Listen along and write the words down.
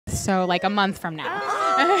so like a month from now.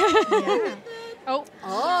 Yeah. Oh.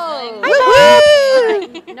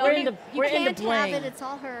 No, you can't have it. It's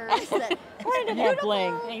all hers. We're into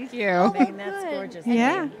bling. Thank you. Megan, that's gorgeous.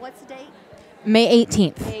 Yeah. What's the date? May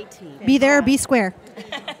 18th. 18th. Be there or be square.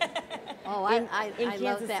 Oh, In I love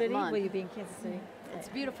Kansas that City? month. Will you be in Kansas City? It's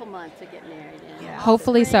a beautiful month to get married in. Yeah.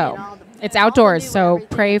 Hopefully All the rain so. and all the- It's all the outdoors, new so everything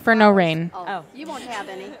pray and for no flowers. rain. Oh, you won't have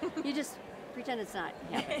any. You just pretend it's not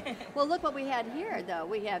happening. Well, look what we had here, though.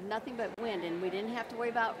 We have nothing but wind, and we didn't have to worry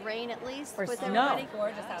about rain at least Or with snow.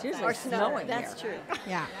 everybody. It's usually Or snow. snowing That's here. true.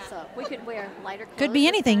 Yeah. So we could wear lighter clothes. Could be this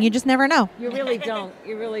anything. time. You just never know. You really don't.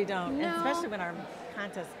 You really don't. No. And especially when our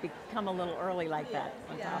contests become a little early like that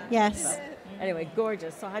on top. Yes. So, anyway,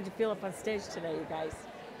 gorgeous. So how'd you feel up on stage today, you guys?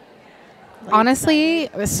 Honestly,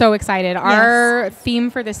 I was so excited. Our theme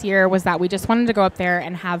for this year was that we just wanted to go up there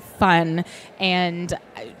and have fun and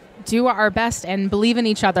do our best and believe in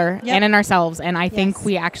each other and in ourselves. And I think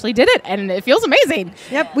we actually did it, and it feels amazing.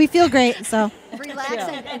 Yep, we feel great. So Relax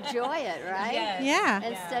and enjoy it, right? Yes. yeah.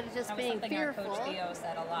 Instead of just That was being something our fearful. coach Theo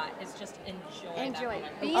said a lot. Is just enjoy that Enjoy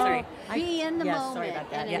it. moment. Be in the yes, sorry moment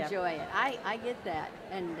about that. and Yeah. enjoy it. I get that.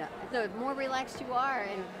 And the more relaxed you are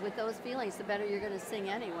and with those feelings, the better you're going to sing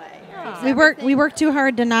anyway. Makes We everything- work too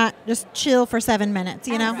hard to not just chill for 7 minutes,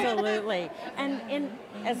 you know? Absolutely. And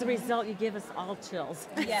as a result, you give us all chills.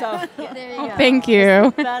 Yeah. So There you go. Thank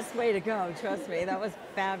you. best way to go. Trust me, that was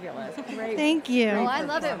fabulous. Great. Thank you. Oh, I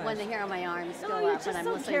love it when the hair on my arms go No, you're up just when I'm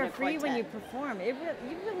so listening carefree to when you Quartet. perform. You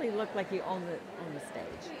really look like you own the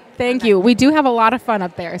stage. Thank you. We do have a lot of fun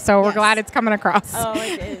up there, so we're Yes. glad it's coming across. Oh,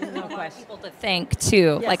 it is, no question. People to thank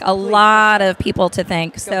too, Yes, like a please. lot of people to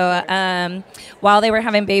thank. So for while they were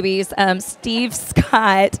having babies, Steve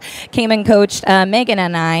Scott came and coached Megan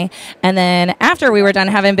and I, and then after we were done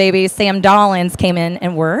having babies, Sam Dollins came in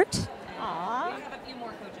and worked. Aw,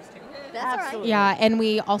 That's all right. absolutely. Yeah, and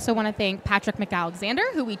we also want to thank Patrick McAlexander,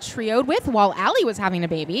 who we trioed with while Allie was having a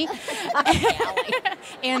baby,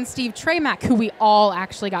 and Steve Tremack, who we all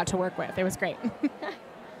actually got to work with. It was great.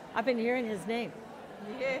 I've been hearing his name.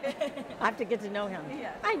 I have to get to know him.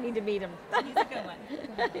 I need to meet him.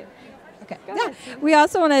 Okay. Yeah. We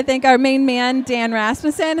also want to thank our main man, Dan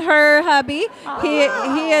Rasmussen, her hubby. He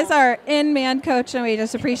is our in-man coach, and we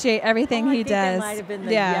just appreciate everything he I think does. That might have been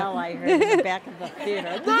the yell I heard in the back of the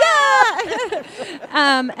theater.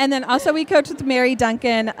 Yeah. And then also we coached with Mary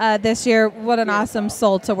Duncan this year. What an awesome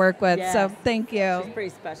soul to work with. Yes. So thank you. She's a pretty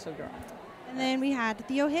special girl. And then we had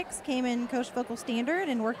Theo Hicks came and coached vocal standard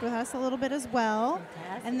and worked with us a little bit as well.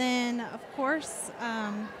 Fantastic. And then, of course,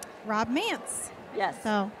 Rob Mance. Yes.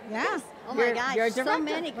 So, yeah, Oh my You're gosh, a so director.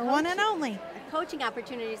 many the one and only. coaching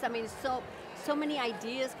opportunities. I mean, so many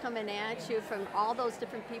ideas coming at you from all those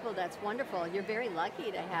different people. That's wonderful. You're very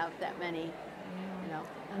lucky to have that many, you know.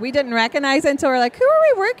 We didn't recognize it until we're like, who are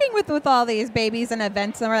we working with all these babies and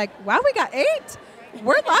events? And we're like, wow, we got 8.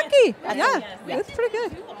 We're lucky. Yeah, it's pretty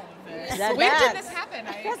good. When did this happen?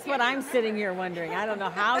 That's what I'm sitting here wondering. I don't know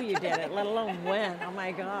how you did it, let alone when. Oh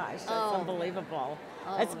my gosh, that's unbelievable.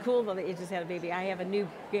 That's cool though that you just had a baby. I have a new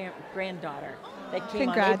granddaughter that came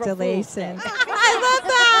on April Fool's Day. Congratulations. I love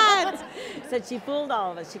that. Said she fooled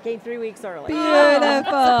all of us. She came 3 weeks early.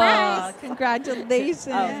 Beautiful. Congratulations.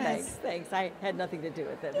 Oh, thanks. I had nothing to do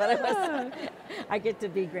with it, but it was. I get to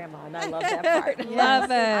be grandma, and I love that part. Love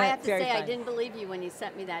it. I have to Very say, I fun. didn't believe you when you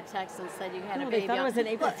sent me that text and said you had No, a they baby. thought it was an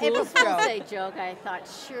April April Fool's Fool's joke. Day joke. I thought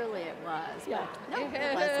surely it was. Yeah. But no,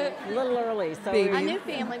 it wasn't. A little early, so A new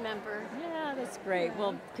family member. yeah, that's great.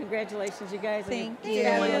 Well, congratulations, you guys. Thank and you.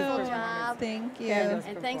 your Wonderful performance. job. Thank you. Fabulous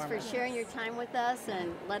And thanks for performance. sharing your time with us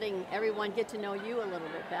and letting everyone get to know you a little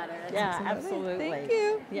bit better. That's Yeah, absolutely. Thank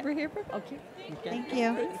you. Yeah. We're here for Okay. Thank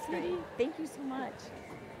you. Thanks, sweetie. Thank you so much.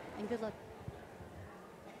 And good luck.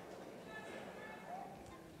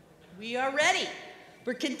 We are ready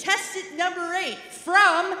for contestant number 8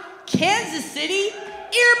 from Kansas City,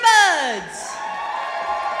 EarBuds.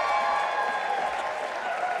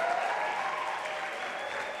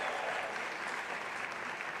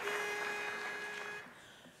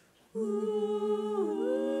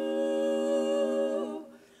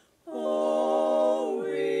 Oh,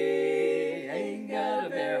 we ain't got a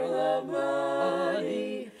barrel of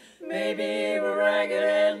money. Maybe we're ragged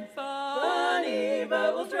and funny,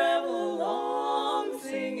 but we'll travel along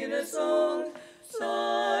singing a song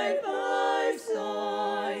side by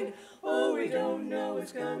side. Oh, we don't know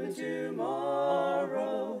what's coming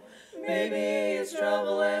tomorrow. Maybe it's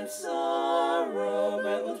trouble and sorrow,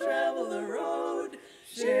 but we'll travel the road,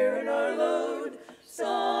 sharing our load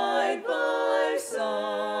side by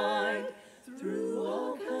side. Through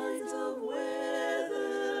all kinds of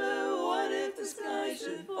weather, what if the sky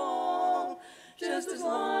should fall? just as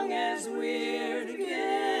long as we're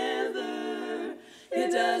together.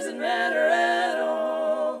 It doesn't matter at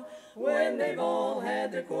all when they've all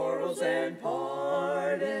had their quarrels and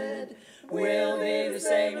parted. We'll be the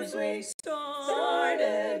same as we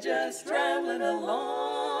started, just traveling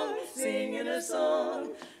along, singing a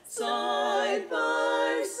song, side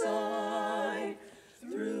by side.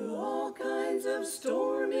 Through all kinds of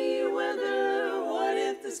stormy weather, what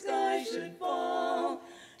if the sky should fall?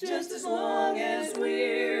 Just as long as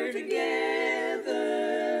we're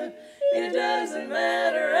together, it doesn't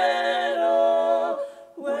matter at all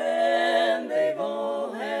when they've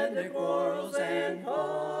all had their quarrels and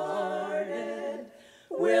parted.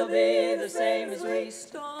 We'll be the same as we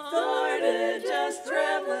started, just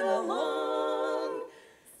traveling along,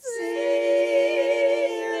 singing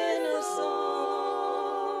a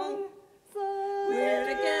song. We're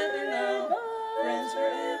together now, friends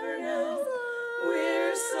forever now.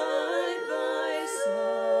 We're side by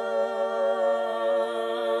side.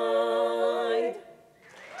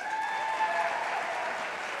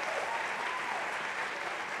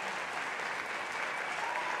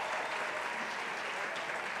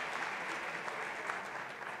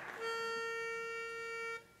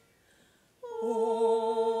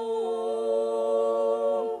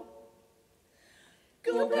 Oh,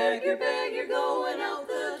 go pack your bag, you're going out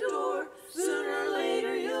the door. Sooner or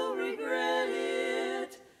later you'll regret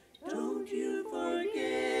it. Don't you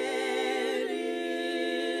forget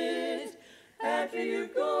it. After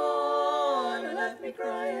you've gone and left me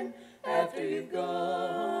crying, after you've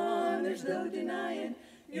gone, there's no denying.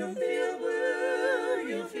 You'll feel blue,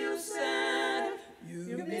 you'll feel sad.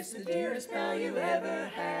 You miss the dearest pal you ever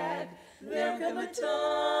had. There'll come a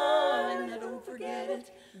time, now don't forget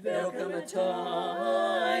it. There'll come a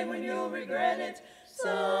time when you'll regret it.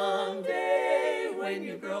 Someday when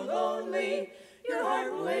you grow lonely, your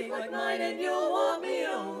heart will ache like mine and you'll want me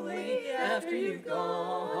only. After you've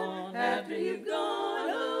gone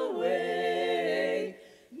away,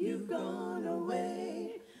 you've gone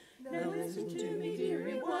away. Now listen to me,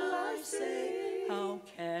 dearie, while I say, how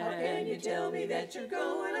can you tell me that you're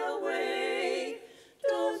going away?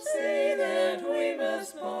 Don't say that we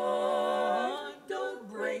must part. Don't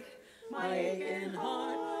break my aching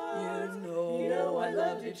heart. You know I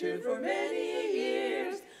loved you true for many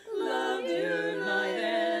years. Loved you night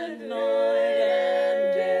and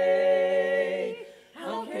day.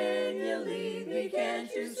 How can you leave me? Can't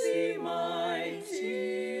you see my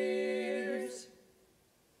tears?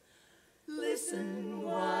 Listen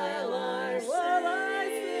while I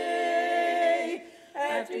say,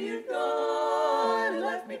 after you've gone and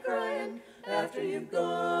left me crying, after you've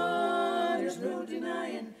gone, there's no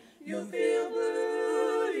denying. You'll feel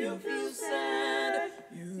blue, you'll feel sad.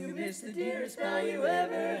 You miss the dearest pal you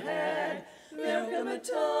ever had. There'll come a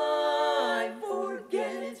time,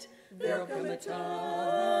 forget it. There'll come a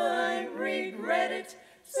time, regret it.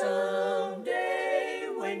 Someday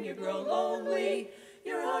when you grow lonely,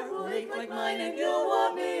 your heart will ache like mine and you'll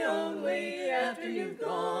want me only. After you've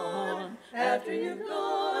gone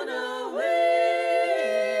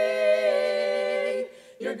away,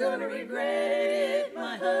 you're gonna regret it,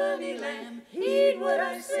 my honey lamb. Heed what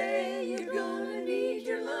I say, you're gonna need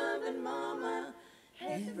your loving mama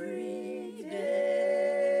every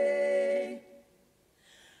day.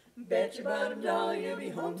 Bet your bottom dollar you'll be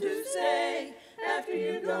home to say, after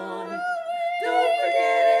you're gone. Don't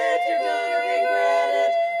forget it, you're gonna regret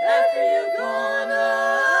it, after you've gone away.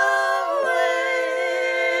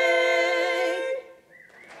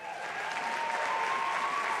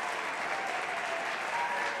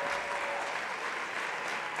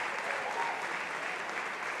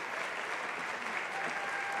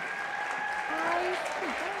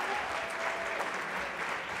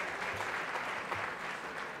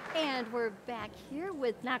 And we're back here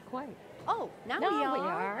with Not quite. Oh, now No, we we are.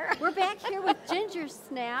 are. We're back here with Ginger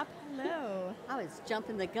Snap. Hello. I was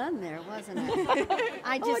jumping the gun there, wasn't I?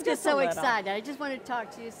 I just get just so a little. excited. I just want to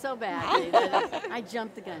talk to you so badly that I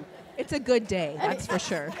jumped the gun. It's a good day, that's for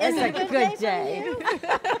sure. Is it a good day. for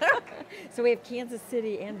you? So we have Kansas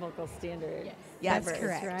City and Vocal Standard. Yes, members,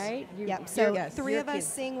 correct. Right? Yep. So Yes. 3 Your of us kids.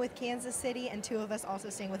 sing with Kansas City, and 2 of us also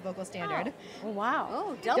sing with Vocal Standard. Oh, wow.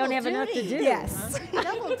 Oh, double Don't have enough to duty. do. Yes. huh?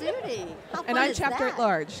 Double duty. How And fun I'm is chapter that? at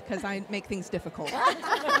large because I make things difficult.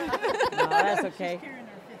 No, that's okay.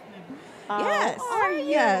 Yes. Are you?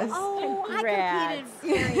 Yes. Oh, Congrats. I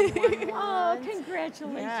competed very Oh, once.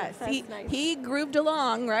 congratulations. Yes. That's He, nice. he grooved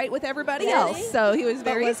along, right, with everybody Did else. he? So he was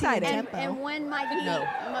very was he in excited. tempo? And when might he No.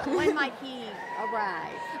 when might he arrive?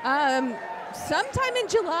 Sometime in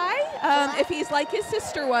July. If he's like his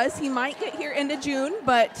sister was, he might get here into June,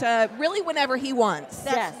 but really whenever he wants.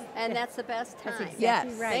 And that's the best time. That's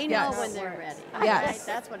exactly Yes. right. They know when they're ready. Yes. Right?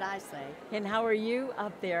 That's what I say. And how are you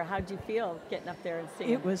up there? How'd you feel getting up there and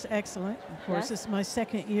singing? It was excellent. Of course, Yes? this is my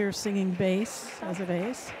second year singing bass as a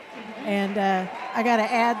bass. And I got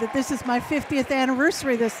to add that this is my 50th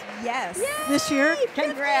anniversary this year.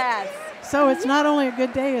 Congrats. So it's not only a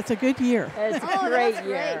good day, it's a good year. It's a great that's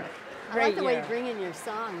year. I like the way you bring in your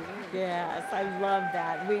songs. Yes, I love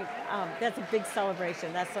that. That's a big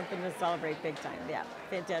celebration. That's something to celebrate big time. Yeah,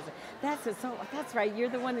 fantastic. That's right. You're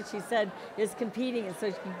the one that she said is competing, and so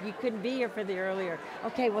you couldn't be here for the earlier.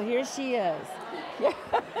 Okay, well here she is.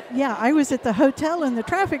 Yeah, I was at the hotel in the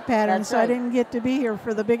traffic pattern, That's so I right. didn't get to be here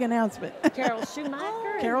for the big announcement. Carol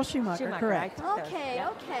Schumacher. Carol Schumacher, correct. I took those. Okay, Yeah.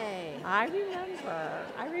 okay.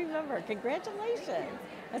 I remember. Congratulations.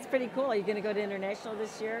 That's pretty cool. Are you going to go to International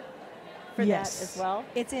this year for Yes. that as well?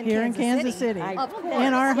 It's in Here Kansas in Kansas City. Of course.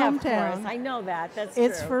 In our Yeah, of hometown. course. I know that. That's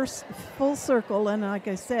It's true. first full circle, and like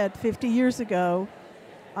I said, 50 years ago,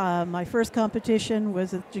 my first competition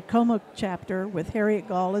was at Tacoma chapter with Harriet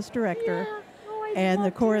Gall as director, and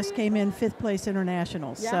the chorus came in 5th place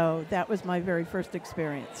international. Yeah. So that was my very first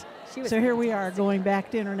experience. She was So here we are going back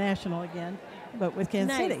to international again, but with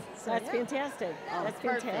Kansas nice. City. That's fantastic. That's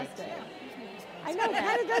perfect. fantastic. I know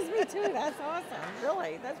that. It does me too. That's awesome.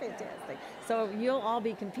 Really, that's fantastic. So you'll all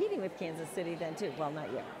be competing with Kansas City then too. Well, not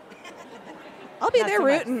you. I'll be Not there so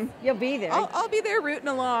much. rooting. You'll be there. I'll be there rooting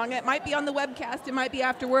along. It might be on the webcast. It might be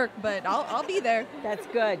after work, but I'll be there. That's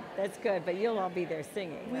good. That's good. But you'll all be there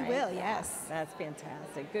singing. We right? will, yes. That's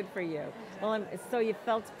fantastic. Good for you. Well, so you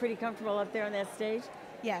felt pretty comfortable up there on that stage?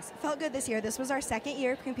 Yes, felt good this year. This was our second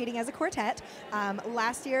year competing as a quartet.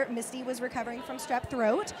 Last year, Misty was recovering from strep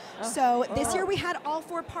throat. So this year we had all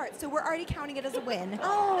 4 parts. So we're already counting it as a win.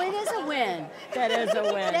 Oh, it is a win. That is a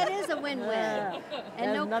win. That is a win-win. And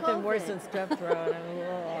There's no nothing COVID. worse than strep throat.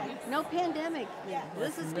 No pandemic. Yeah.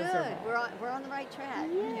 This is good. miserable. We're on the right track.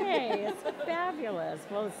 Yay, it's fabulous.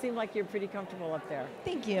 Well, it seemed like you're pretty comfortable up there.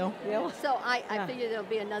 Thank you. Yeah. So I figure there'll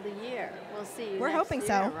be another year. We'll see you We're next hoping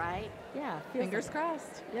year, so. right? Yeah. Fingers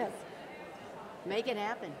crossed. Yes. Make it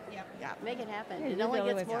happen. Yep. Make it happen. Yeah, It you're only the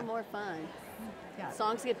only gets more one. and more fun. Yeah.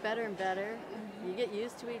 Songs get better and better. You get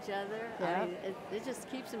used to each other. Yeah. I mean, it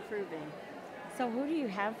just keeps improving. So who do you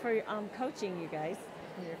have for coaching you guys?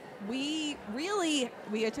 We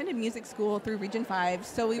attended music school through Region 5,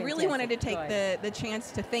 so we really wanted to take Fantastic. the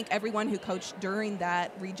chance to thank everyone who coached during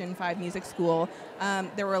that Region 5 music school.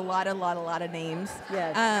 There were a lot of names.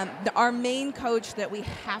 Yes. Our main coach that we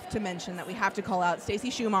have to mention, that we have to call out, Stacy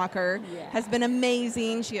Schumacher, Yes. has been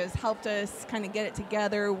amazing. She has helped us kind of get it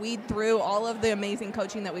together, weed through all of the amazing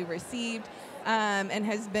coaching that we've received, and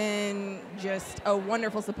has been just a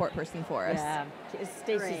wonderful support person for us. Yeah,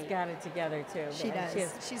 Stacy's Great. got it together too. She man. does. She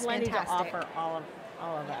has She's plenty fantastic. to offer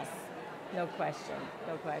all of us. No question.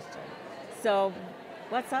 So,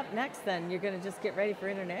 what's up next then? You're going to just get ready for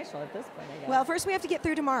international at this point, I guess. Well, first we have to get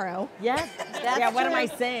through tomorrow. yeah. That's What am I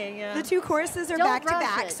true. saying? Yeah. The 2 choruses are Don't back to rush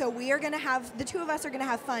back, it. so we are going to have, the 2 of us are going to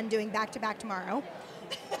have fun doing back to back tomorrow.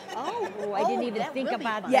 Oh, I didn't even that think will be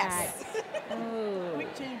about fun. that. Yes. Oh.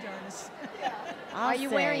 Quick change on us. Are you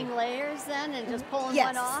wearing layers then and just pulling Yes.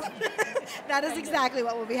 one off? That is exactly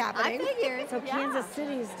what will be I happening. figured. So yeah. Kansas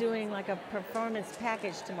City is doing like a performance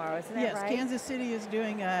package tomorrow, isn't that Yes, right? Kansas City is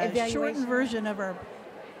doing a Evaluation. shortened version of our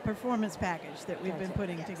performance package that we've been Gotcha.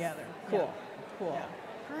 putting together. Cool. Cool.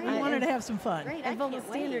 We Great. wanted to have some fun. Great. I And Vocal can't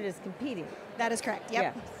wait. Standard is competing. That is correct.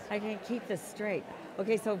 Yep. Yeah, I can keep this straight.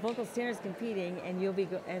 Okay, so Vocal Standard is competing, and you'll be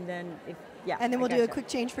and then And then we'll I do a gotcha. quick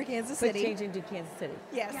change for Kansas quick City. change into Kansas City.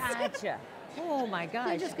 Yes. Gotcha. Oh my gosh.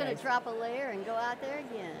 You're just going to guys. drop a layer and go out there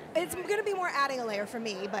again. It's going to be more adding a layer for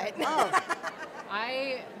me, but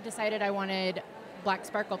I decided I wanted black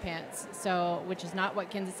sparkle pants, so which is not what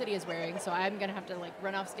Kansas City is wearing. So I'm gonna have to like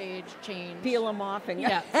run off stage, change, peel them off, and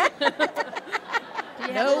yeah. Do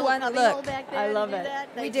you No have a little one cubby look. hole back there I to love do it. that?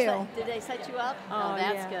 We They do. Did they set you up? Oh,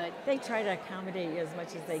 that's yeah. good. They try to accommodate you as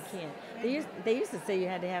much as they can. They used to say you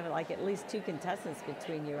had to have like at least 2 contestants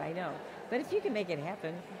between you. I know, but if you can make it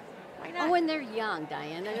happen, why not? Oh, when they're young,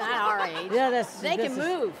 Diane, they're not our age. Yeah, they can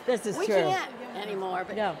move. This is we true. can't anymore,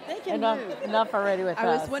 but No, they can enough, move. enough already with I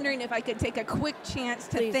us. was wondering if I could take a quick chance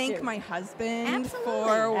to Please thank do. my husband Absolutely.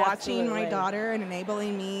 for watching my Absolutely. daughter and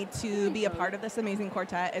enabling me to be a part of this amazing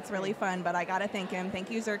quartet. It's really fun, but I got to thank him. Thank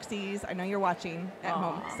you, Xerxes. I know you're watching at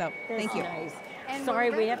home, so That's thank you. Nice. And Sorry,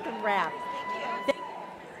 we're we have to wrap.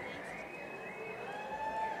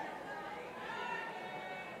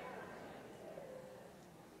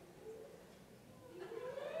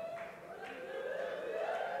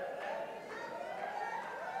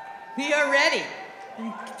 We are ready.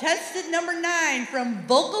 Contestant number 9 from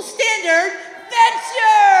Vocal Standard,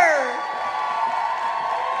 Venture!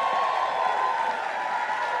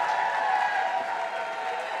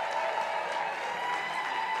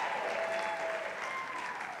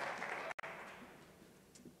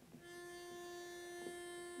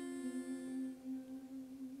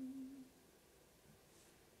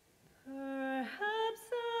 Perhaps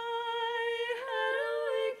I had a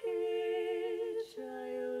wicked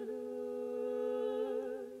childhood.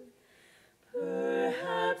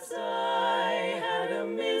 Perhaps I had a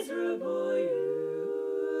miserable youth.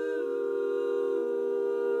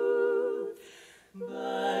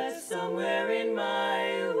 But somewhere in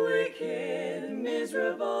my wicked,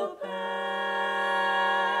 miserable past,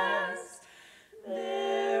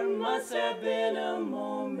 there must have been a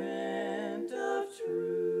moment of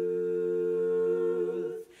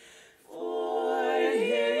truth. For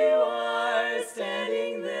here you are,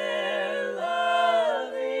 standing there,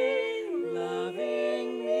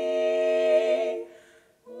 loving me,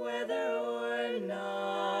 whether or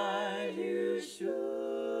not you should.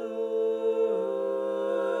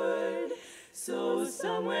 So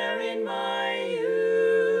somewhere in my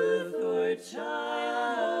youth or childhood,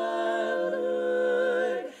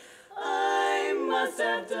 I must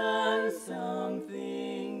have done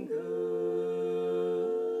something good.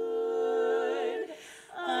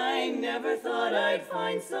 I never thought I'd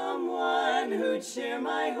find someone who'd share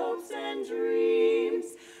my hopes and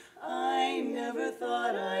dreams. I never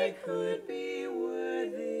thought I could be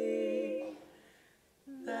worthy.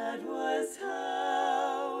 That was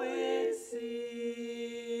how it seemed.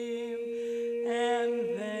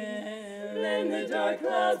 And then the dark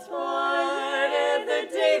clouds parted the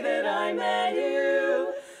day that I met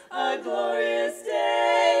you. A glorious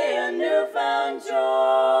day, a newfound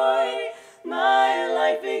joy. My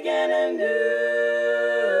life began anew.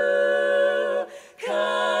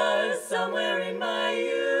 'Cause somewhere in my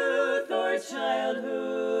youth or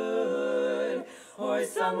childhood, or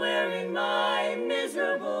somewhere in my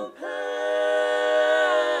miserable past,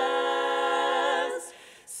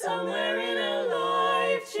 somewhere in a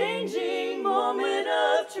life-changing moment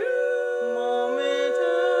of truth.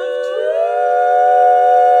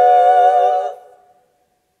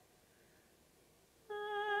 I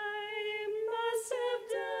must have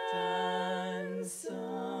done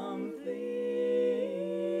something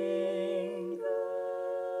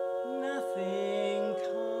good. Nothing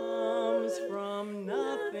comes from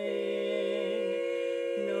nothing.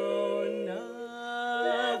 No,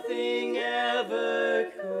 nothing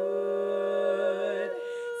ever could.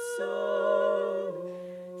 So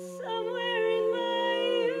somewhere in my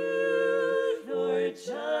youth or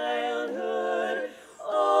childhood,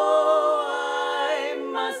 oh, I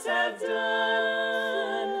must have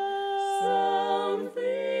done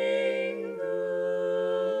something good.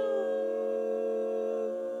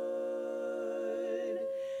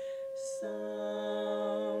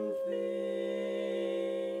 Something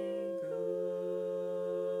good.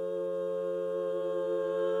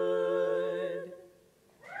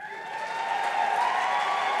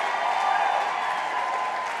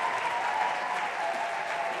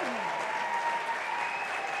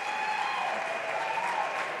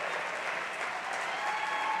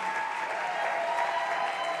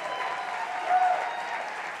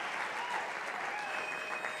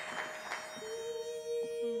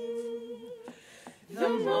 The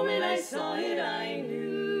moment I saw it, I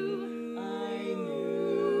knew.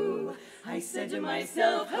 I said to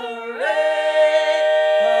myself, hooray!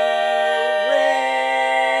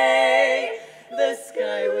 The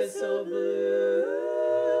sky was so blue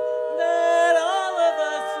that all of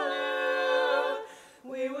us knew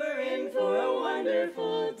we were in for a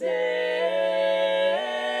wonderful day.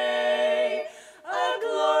 A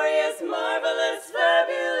glorious, marvelous,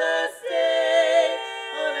 fabulous day.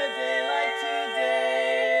 On a day like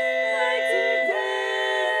today, like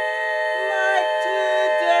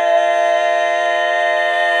today.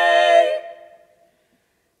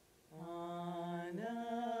 On a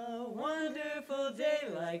wonderful day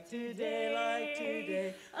like today,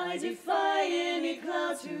 I defy any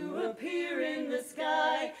cloud to appear in the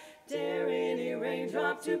sky. Dare any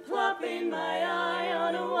raindrop to plop in my eye.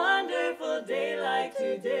 On a wonderful day like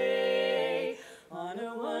today. On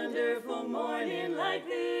a wonderful morning like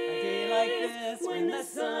this, when the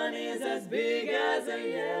sun is as big as a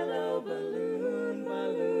yellow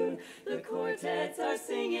balloon, the quartets are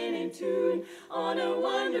singing in tune. On a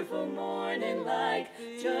wonderful morning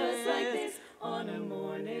just like this, On a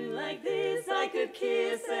morning like this, I could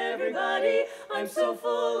kiss everybody. I'm so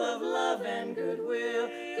full of love and goodwill,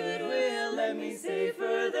 goodwill. Let me say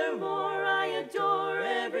furthermore, I adore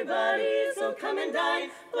everybody. So come and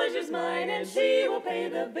dine, pleasure's mine, and she will pay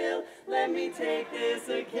the bill. Let me take this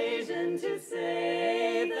occasion to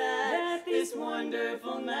say that this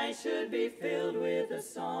wonderful night should be filled with a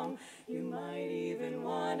song. You might even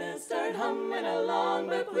want to start humming along,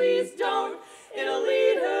 but please don't. It'll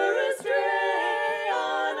lead her astray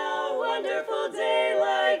on a wonderful day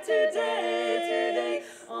like today.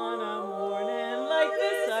 On a morning like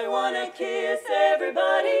this, I want to kiss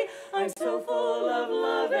everybody. I'm so full of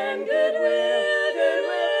love and goodwill,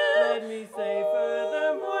 goodwill. Let me say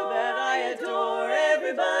furthermore that I adore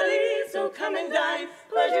everybody. So come and dine,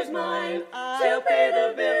 pleasure's mine. She'll pay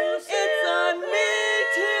the bill. It's on me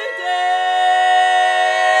today.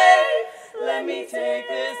 Let me take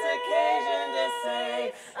this occasion to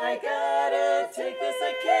say, I gotta take this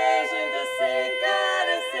occasion to say,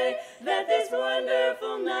 gotta say, that this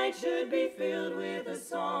wonderful night should be filled with a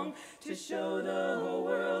song to show the whole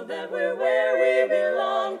world that we're where we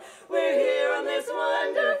belong. We're here on this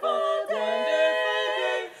wonderful, wonderful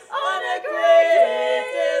day, on a great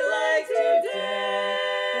day like today.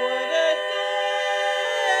 What a day,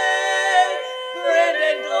 grand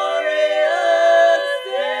and glorious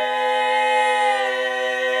day.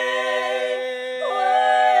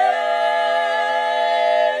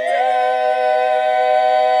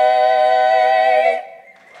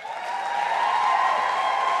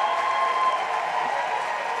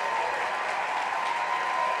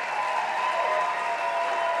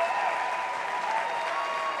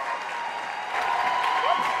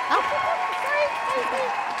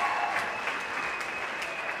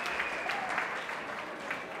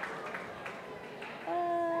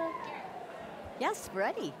 Yes,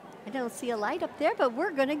 ready. I don't see a light up there, but we're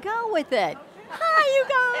going to go with it. Hi, you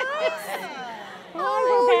guys.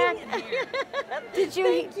 Oh,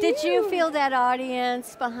 did you feel that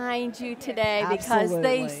audience behind you today? Because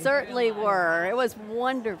they certainly were. It was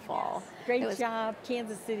wonderful. Great job,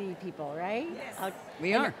 Kansas City people, right? Yes.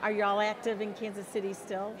 We are. Are you all active in Kansas City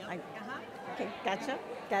still? Okay, gotcha.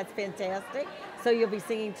 That's fantastic. So you'll be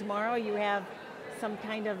singing tomorrow. You have some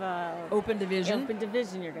kind of a open division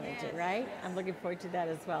you're going to do, right? I'm looking forward to that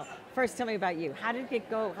as well. First, tell me about you. How did it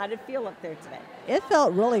go? How did it feel up there today? It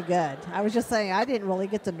felt really good. I was just saying I didn't really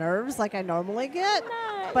get the nerves like I normally get,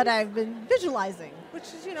 but I've been visualizing, which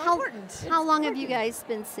is, important. How long have you guys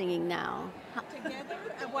been singing now? Together?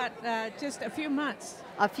 Just a few months.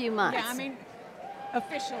 A few months. Yeah, I mean,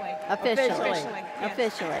 officially.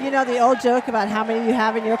 Officially. You know the old joke about how many you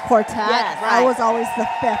have in your quartet? Yes, right. I was always the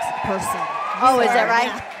 5th person. Oh, is that right?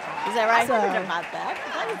 Yeah. Is that right? So, I heard about that.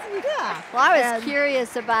 Yeah. Well, I was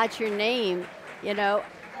curious about your name.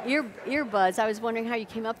 EarBuds. I was wondering how you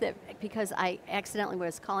came up with it because I accidentally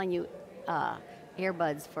was calling you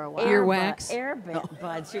EarBuds for a while. Earwax.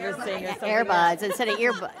 EarBuds. You were saying EarBuds instead of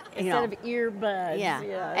earbuds. Instead of earbuds. Yeah.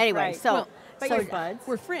 Yes, Anyway, right. so you're buds.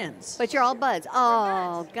 We're friends. But you're all buds.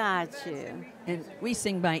 Oh, got you. And we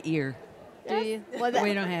sing by ear. Do you? Well,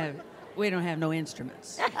 we don't have no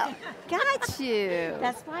instruments. Got you.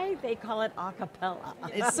 That's why they call it a cappella.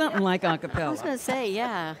 It's something like a cappella. I was going to say,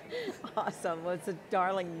 yeah. Awesome. Well, it's a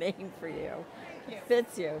darling name for you. It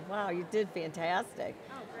fits you. Wow, you did fantastic.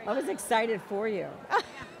 I was excited for you.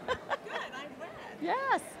 Good, I'm glad.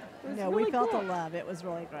 Yes. We felt the love. It was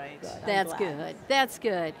really great. That's good. That's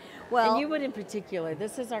good. Well, and you would in particular.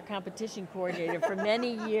 This is our competition coordinator for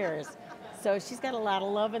many years. So she's got a lot of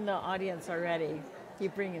love in the audience already.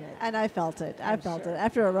 Keep bringing it. And I felt it. I felt it.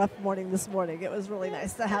 After a rough morning this morning, it was really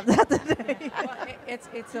nice to have that today. Well,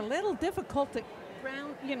 it's a little difficult to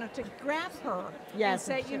to grab her. Yes.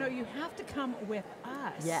 And say, you have to come with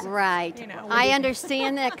us. Yes. Right. I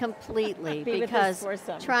understand that completely because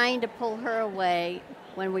trying to pull her away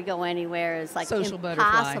when we go anywhere is like social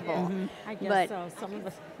impossible. Butterfly. Mm-hmm. I guess so. Some of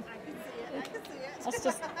us. That's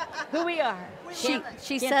just who we are.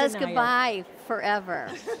 She says goodbye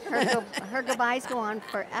forever. Her goodbyes go on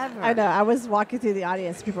forever. I know. I was walking through the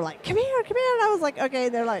audience. People were like, come here, come here. And I was like, okay.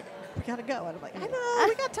 And they're like, we got to go. And I'm like, I know.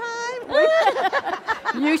 We got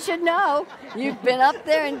time. You should know. You've been up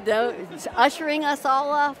there and ushering us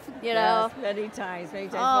all off, Yes, many times. Oh.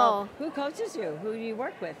 Well, who coaches you? Who do you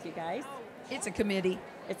work with, you guys? It's a committee.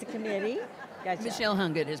 It's a committee. Gotcha. Michelle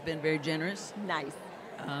Hungood has been very generous. Nice.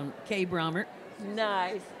 Kay Bromert.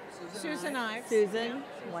 Nice. Susan Ives. Susan.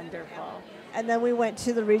 Wonderful. And then we went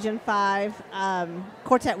to the Region 5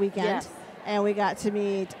 Quartet weekend. Yes. And we got to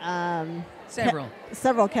meet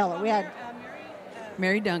several Keller. We had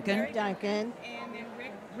Mary Duncan. And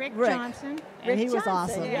then Rick Rick. Johnson. And he was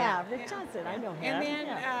Johnson, awesome. Yeah, Rick Johnson. I know him. And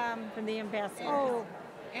then from the Ambassadors. oh,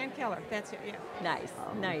 Ann Keller. That's it. Yeah. Nice,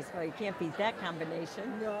 nice. Well, you can't beat that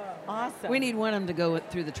combination. No. Awesome. We need one of them to go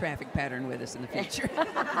through the traffic pattern with us in the future.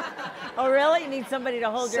 Oh, really? You need somebody to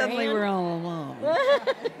hold Suddenly your hand? we're all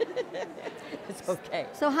alone. It's okay.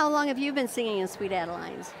 So how long have you been singing in Sweet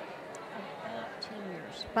Adelines? About 10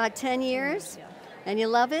 years. About 10 years? Yeah. And you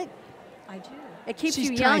love it? I do. It keeps She's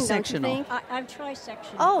you young, don't you trisectional. think? I'm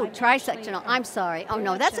trisectional. Oh, I'm trisectional. actually, I'm sorry. Oh,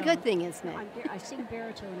 no, that's a good thing, isn't it? I sing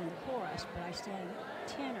baritone in the chorus, but I sing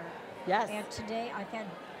tenor. Yes. And today I've had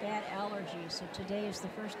bad allergies, so today is the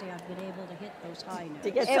first day I've been able to hit those high notes. To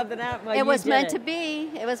get something out. Well, It you was did meant it. to be.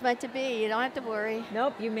 It was meant to be. You don't have to worry.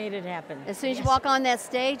 Nope, you made it happen. As soon as you walk on that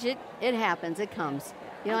stage, it happens. It comes.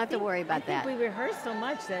 You don't have to worry about I that. think we rehearse so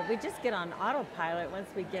much that we just get on autopilot once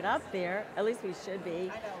we get up there. At least we should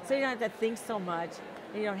be. So you don't have to think so much.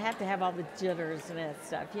 And you don't have to have all the jitters and that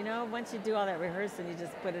stuff. You know, once you do all that rehearsing, you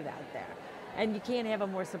just put it out there. And you can't have a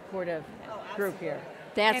more supportive group here.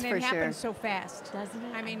 That's and for it sure. happens so fast. Doesn't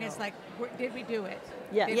it? I mean, it's like, did we do it?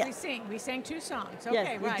 Yes. Did Yes. we sing? We sang 2 songs. Yes,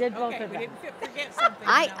 Okay, we right. did both okay, of we them. didn't forget something. you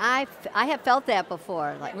know. I have felt that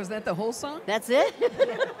before. Like, Was that the whole song? that's it?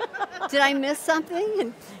 Did I miss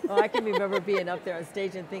something? Oh, I can remember being up there on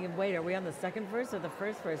stage and thinking, wait, are we on the second verse or the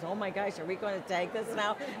first verse? Oh my gosh, are we going to take this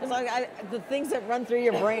now? It's like the things that run through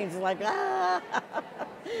your brains are like, ah.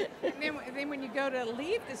 And then when you go to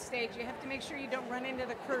leave the stage, you have to make sure you don't run into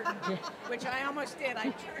the curtain, which I almost did. I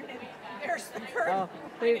turned and there's the curtain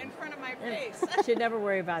right in front of my face. Should never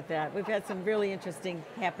worry about that. We've had some really interesting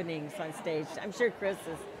happenings on stage. I'm sure Chris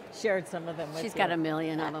has shared some of them with She's you. got a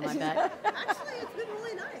million of them, I bet. Actually, it's been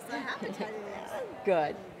really nice. I have to tell you this.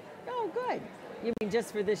 Good. Oh, good. You mean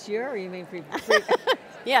just for this year, or you mean for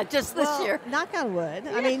Yeah, just this Well, year. knock on wood.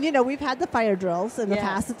 I mean, you know, we've had the fire drills in the Yes.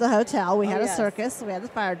 past at the hotel. We Oh, had a yes. circus. We had the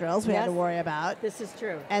fire drills we had to Yes. worry about. This is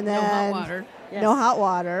true. And No then hot water. Yes. no hot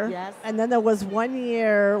water. Yes. And then there was one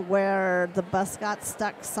year where the bus got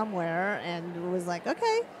stuck somewhere, and it was like,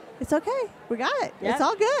 okay, it's okay. We got it. Yep. It's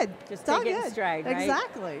all good. Just it's all take it in good. stride, right?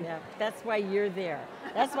 Exactly. Yeah, that's why you're there.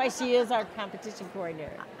 That's why she is our competition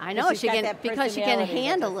coordinator. I know She's she got can that because she can personality that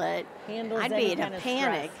handle just it. handles I'd any be in kind a of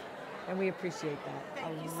panic. stress. And we appreciate that a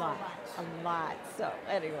lot. So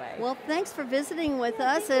anyway. Well, thanks for visiting with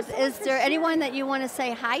us. Is there anyone that you want to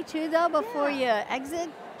say hi to though before you exit?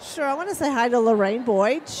 Sure. I want to say hi to Lorraine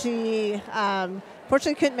Boyd. She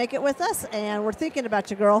fortunately couldn't make it with us, and we're thinking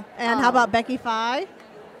about you, girl. And how about Becky Fye?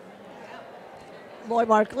 Lloyd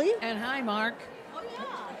Markley. And hi, Mark.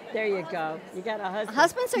 There you go. You got a husband.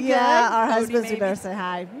 Husbands are Yeah, good. our Cody, husbands, you maybe? better say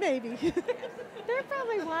hi. Maybe. They're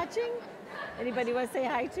probably watching. Anybody want to say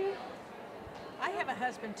hi to? I have a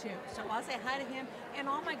husband too, so I'll say hi to him and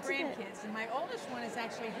all my grandkids. And my oldest one is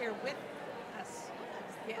actually here with us.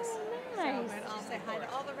 Yes. nice. So, but I'll say hi to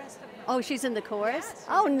all the rest of them. Oh, she's in the chorus?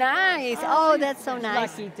 Oh, nice. Oh, that's so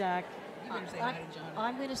nice. Lucky duck.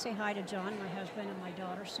 I'm going to say hi to John, my husband, and my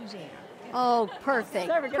daughter, Susanna. Oh, perfect.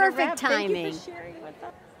 So we're gonna Perfect wrap. Thank you timing. for sharing with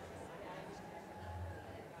us.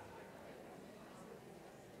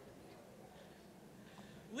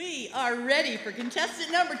 We are ready for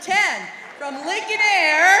contestant number 10 from Lincoln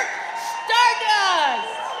Air,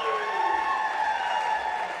 Stardust.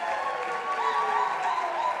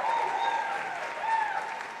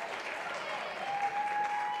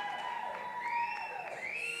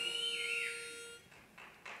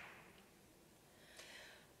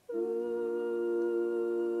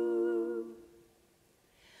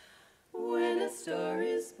 When a star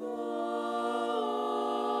is born,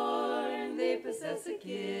 they possess a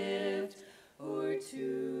gift or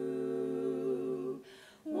two.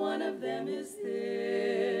 One of them is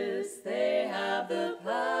this: they have the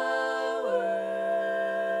power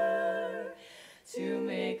to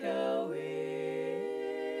make a wish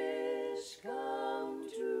come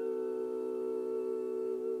true.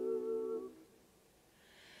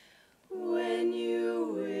 When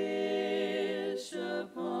you wish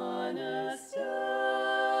upon a star,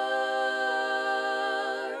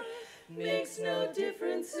 makes no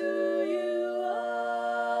difference who you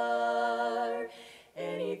are.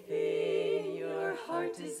 Anything your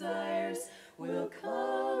heart desires will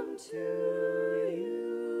come to you.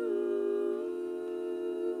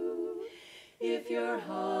 If your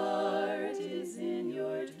heart is in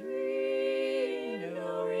your dream,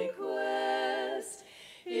 no request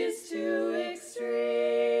is too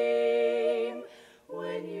extreme.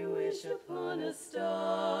 When you wish upon a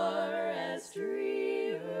star, as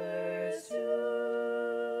dreamers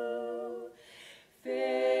do,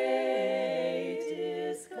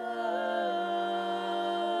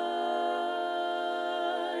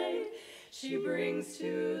 she brings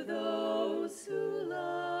to those who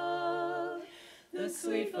love the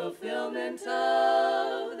sweet fulfillment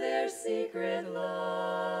of their secret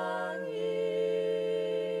longing.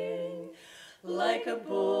 Like a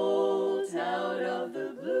bolt out of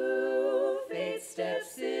the blue, fate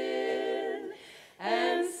steps in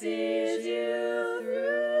and sees you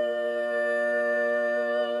through.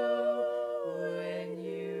 When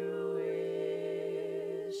you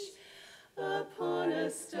wish upon a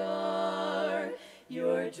star,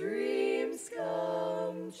 your dreams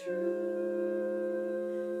come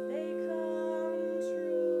true. They come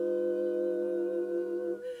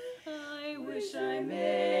true. I wish I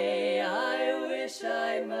may, I wish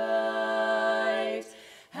I might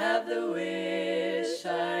have the wish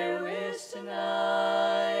I wish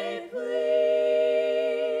tonight.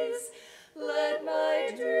 Please let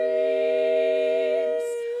my dreams,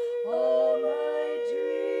 all my dreams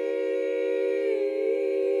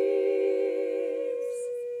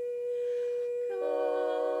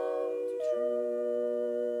come true.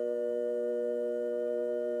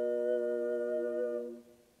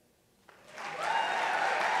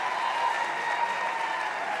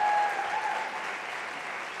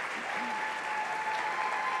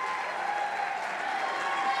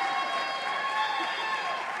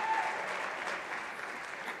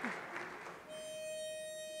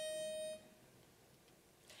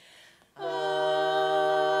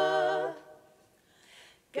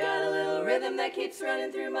 Got a little rhythm that keeps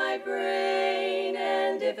running through my brain,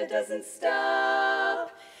 and if it doesn't stop,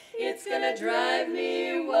 it's gonna drive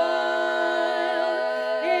me wild.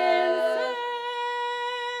 Insane.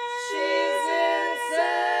 She's insane.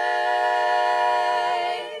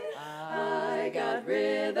 I got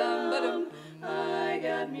rhythm, I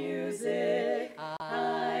got music,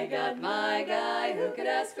 I got my guy who could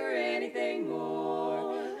ask for anything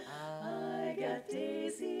more. I got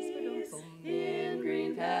daisies in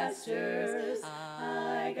green pastures,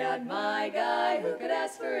 I got my guy who could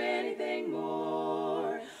ask for anything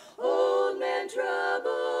more. Old man trouble,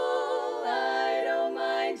 I don't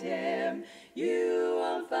mind him, you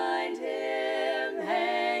won't find him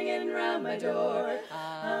hanging round my door.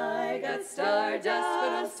 I got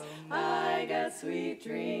stardust, I got sweet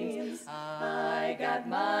dreams, I got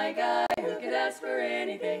my guy who could ask for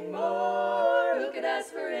anything more, who could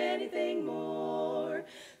ask for anything more.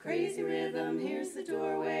 Crazy rhythm, here's the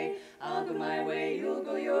doorway, I'll go my way, you'll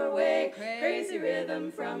go your way. Crazy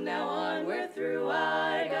rhythm, from now on we're through.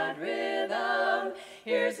 I got rhythm,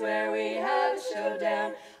 here's where we have a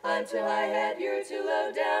showdown, until I head you too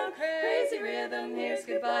low down. Crazy rhythm, here's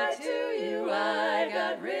goodbye to you. I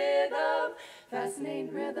got rhythm, fascinating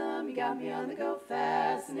rhythm, you got me on the go.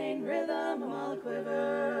 Fascinating rhythm, I'm all a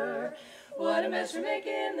quiver. What a mess you're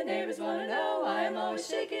making, the neighbors want to know. I am always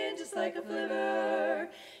shaking just like a flivver.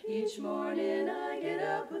 Each morning I get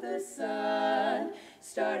up with the sun,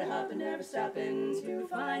 start a hopping, never stopping, to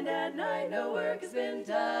find at night no work has been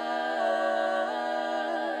done.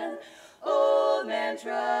 Old man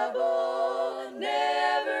trouble,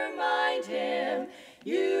 never mind him,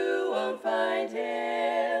 you won't find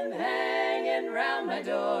him hanging round my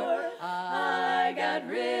door. I got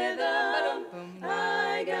rhythm,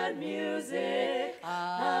 I got music,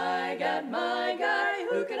 I got my guy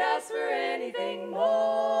who could ask for anything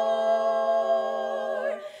more.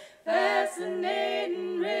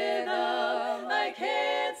 Fascinating rhythm, I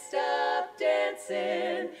can't stop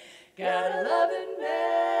dancing, got a loving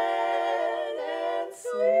man and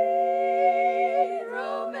sweet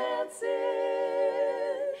romancing.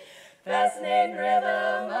 Fascinating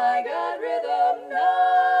rhythm, I got rhythm now.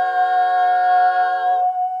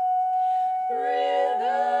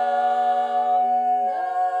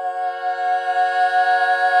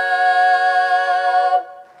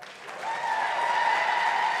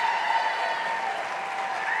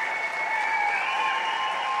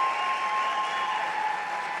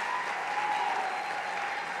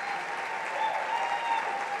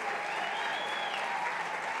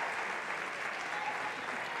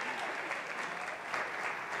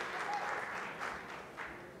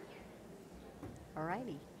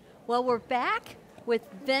 Alrighty. Well, we're back with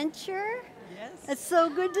Venture. Yes. It's so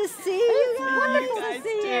good to see you guys. Wonderful to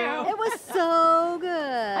see you. It was so good.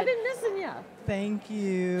 I've been missing you. Thank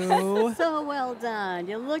you. So well done.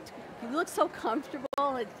 You look so comfortable.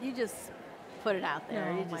 You just put it out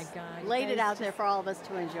there. Oh You my just God. laid it Guys, out there for all of us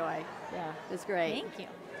to enjoy. Yeah. It's great. Thank you.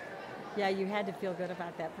 Yeah, you had to feel good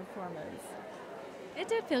about that performance. It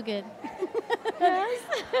did feel good. Yes.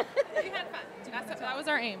 We had fun. That was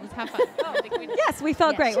our aim, was have fun. Yes, we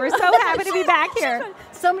felt great. We're so happy to be back here.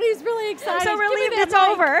 Somebody's really excited. So Give me relieved that it's mic.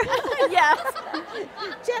 over. Yes.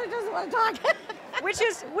 Janet doesn't want to talk. Which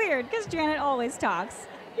is weird because Janet always talks.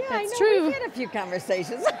 Yeah, That's I know. true. We've had a few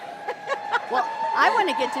conversations. Well, I want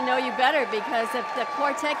to get to know you better because if the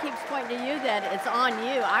quartet keeps pointing to you, that it's on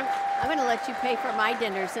you. I'm going to let you pay for my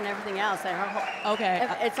dinners and everything else. Okay.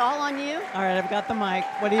 It's all on you? All right, I've got the mic.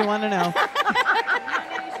 What do you want to know?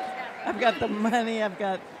 I've got the money. I've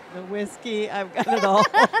got the whiskey. I've got it all.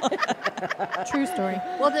 True story.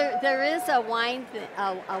 Well, there is a wine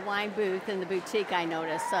booth in the boutique, I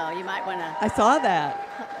noticed, so you might want to. I saw that.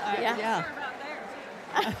 Yeah.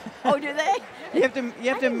 Oh, do they? You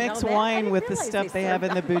have to mix wine with the stuff they have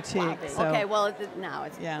in the boutique. So. Okay, well, now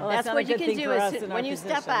it's yeah. Well, that's what you can do is when you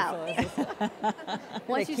step out.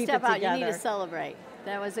 Once you step out, you need to celebrate.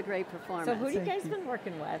 That was a great performance. So who have you guys been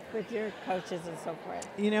working with your coaches and so forth?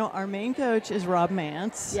 You know, our main coach is Rob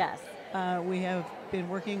Mance. Yes. We have been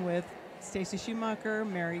working with Stacy Schumacher,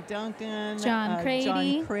 Mary Duncan, John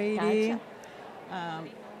Crady. Gotcha.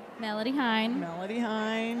 Melody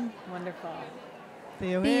Hine. Wonderful.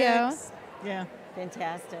 Theo Hicks. Yeah.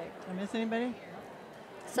 Fantastic. Did I miss anybody?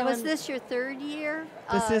 So is this your third year?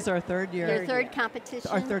 This is our third year. Your third competition?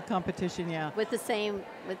 Our third competition, yeah. With the same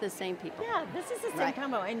people. Yeah, this is the same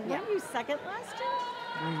combo. And weren't you second last year?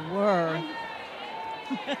 We were.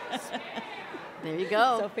 There you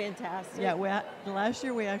go. So fantastic. Yeah, last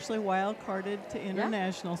year we actually wild carded to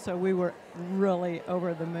international, so we were really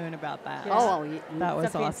over the moon about that. Yes. That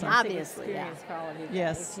was awesome. Obviously, for all of you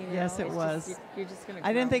Yes, guys, yes, it was. You're just going to.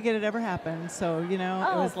 I didn't think it had ever happened, so it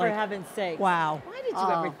was for heaven's sake! Wow. Why did you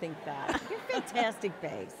ever think that? You're fantastic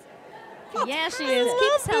bass. Yeah, she is.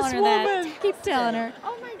 Keep telling her that. Keep telling her.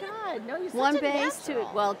 Oh my God! No, you're such One a bass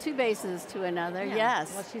natural. two basses to another. Yeah.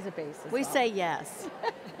 Yes. Well, she's a bassist. We say yes.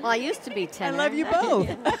 Well, I used to be tenor. I love you both.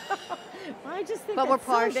 Well, I just think But we're that's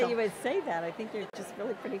silly partial. that you would say that. I think you're just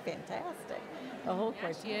really pretty fantastic. The whole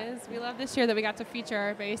quartet. She is. We love this year that we got to feature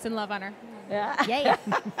our bass and love on her. Yeah. Yeah.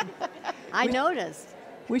 I noticed.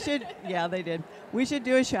 We should, yeah, they did. We should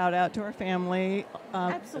do a shout out to our family.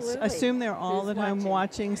 Absolutely. Assume they're all at home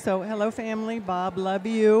watching. So, hello, family. Bob, love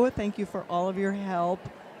you. Thank you for all of your help.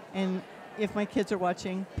 And if my kids are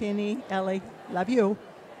watching, Penny, Ellie, love you.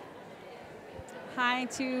 Hi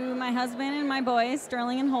to my husband and my boys,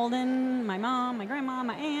 Sterling and Holden, my mom, my grandma,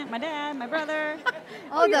 my aunt, my dad, my brother.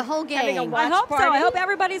 Oh, the whole Having a gang. watch I hope party? so. I hope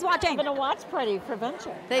everybody's watching. Having a watch party for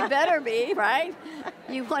Venture. They better be, right?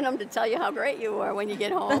 You want them to tell you how great you were when you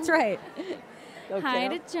get home. That's right. Hi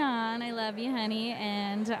to John. I love you, honey.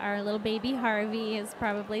 And our little baby Harvey is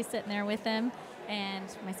probably sitting there with him. And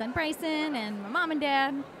my son Bryson and my mom and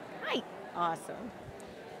dad. Hi. Awesome.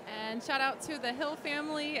 And shout out to the Hill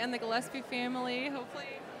family and the Gillespie family, hopefully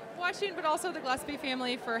watching, but also the Gillespie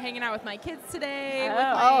family for hanging out with my kids today, with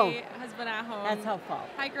my husband at home. That's helpful.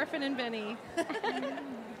 Hi, Griffin and Vinny.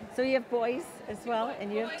 So you have boys as well,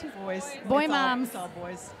 and you have two boys. Boy It's moms. It's all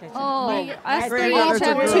boys. Oh, us three granddaughters each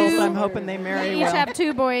have are girls. two. I'm hoping they marry We each well. have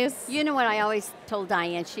two boys. You know what I always told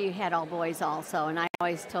Diane? She had all boys also, and I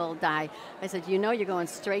always told Di, I said, you know you're going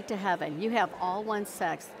straight to heaven. You have all one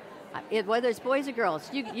sex. Whether it's boys or girls,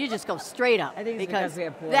 you just go straight up. I think it's because we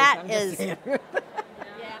have boys. that I'm just is saying.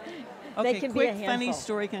 Okay, They can be quick a funny handful.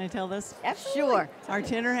 story. Can I tell this? Absolutely. Sure. Our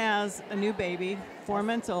tenor has a new baby, 4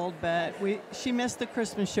 months old, but she missed the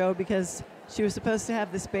Christmas show because she was supposed to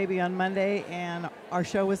have this baby on Monday, and our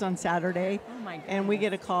show was on Saturday. Oh my And we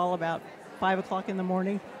get a call about 5 o'clock in the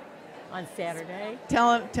morning. On Saturday?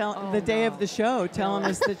 The day of the show, telling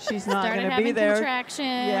us that she's not Started going to be having there.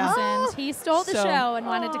 contractions, Yeah. and he stole the So- show and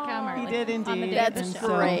wanted to come early. He did on the indeed. day of the and show.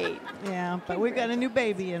 so- great. Yeah, but we've got a new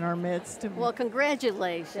baby in our midst. Well,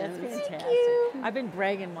 congratulations. That's fantastic. I've been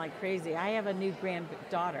bragging like crazy. I have a new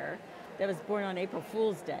granddaughter that was born on April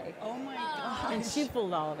Fool's Day. Oh my gosh. And she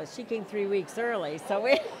fooled all of us. She came 3 weeks early, so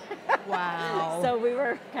we Wow. So we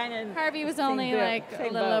were kind of Harvey was only like a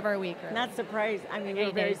little over a week early. Not surprised. I mean, we were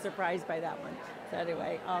 8 very days. surprised by that one. So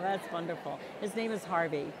anyway, oh, that's wonderful. His name is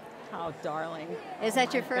Harvey. Oh, darling. Is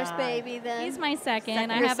that your first baby then? He's my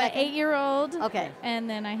second. I Your have an second? 8-year-old. Okay. And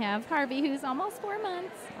then I have Harvey, who's almost 4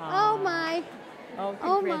 months. Oh my. Oh,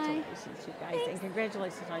 Oh, my. congratulations, you guys. And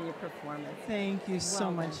congratulations on your performance. Thank you so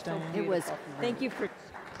Well much, done. So Diane. It was beautiful. Thank you for...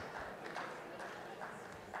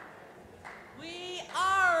 We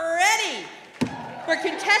are ready for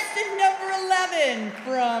contestant number 11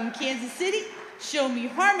 from Kansas City, Show Me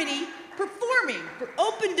Harmony, performing for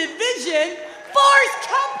Open Division, Force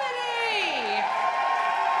Company.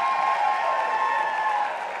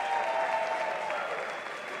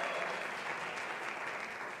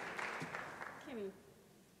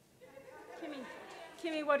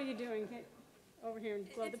 Kimmy, what are you doing? Get over here and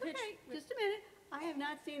blow the pitch. Okay. Just a minute. I have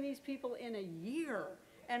not seen these people in a year,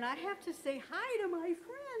 and I have to say hi to my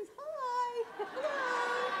friends. Hi.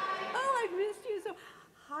 Oh, I've missed you. So,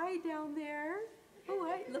 hi down there.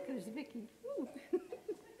 Oh, look, there's Vicky. Ooh.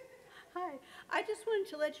 Hi. I just wanted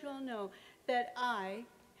to let you all know that I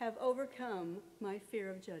have overcome my fear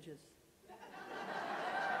of judges.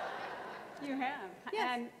 You have?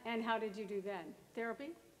 Yes. And how did you do that?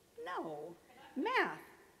 Therapy? No. Math.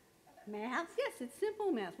 Math? Yes, it's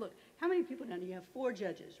simple math. Look, how many people down here? You have 4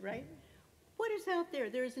 judges, right? What is out there?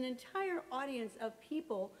 There is an entire audience of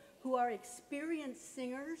people who are experienced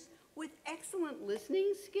singers with excellent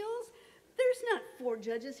listening skills. There's not 4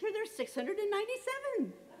 judges here, there's 697.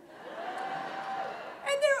 And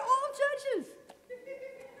they're all judges.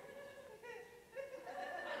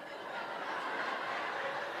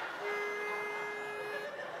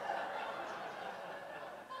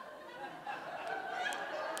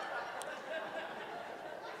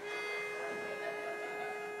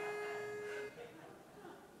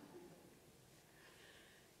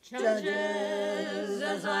 Judges,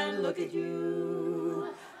 as I look at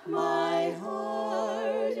you, my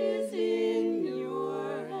heart is in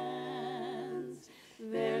your hands.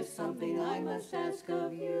 There's something I must ask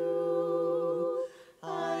of you.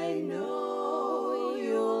 I know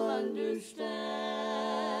you'll understand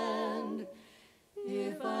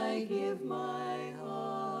if I give my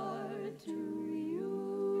heart to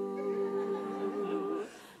you.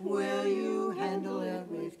 Will you handle it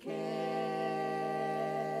with care?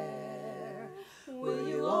 Will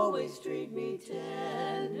you always treat me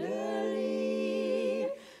tenderly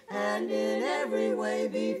and in every way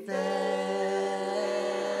be fair?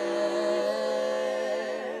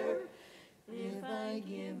 If I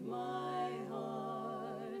give my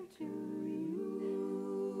heart to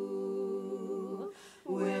you,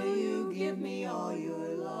 will you give me all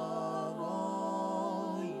your love,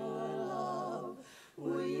 all your love?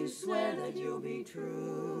 Will you swear that you'll be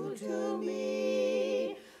true to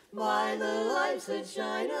me by the lights that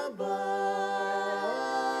shine above?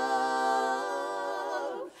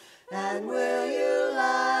 And will you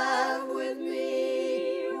laugh with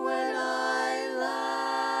me when I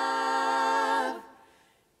laugh?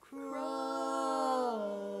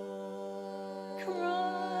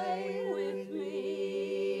 Cry with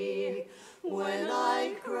me when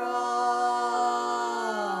I cry,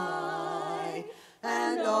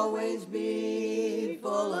 and always be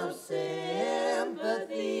full of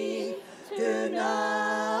sympathy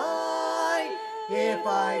tonight if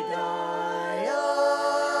I die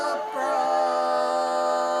of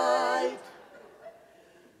fright.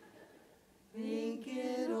 Think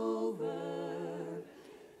it over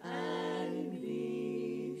and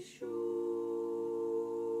be sure.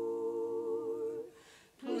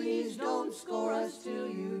 Please don't score us till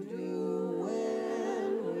you do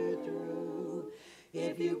when we're through.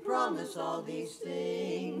 If you promise all these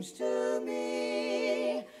things to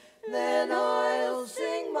me, then I'll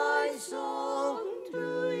sing my song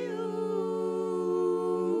to you.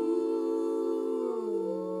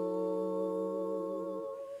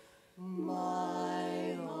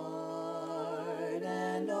 My heart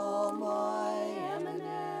and all my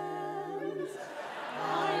M&Ms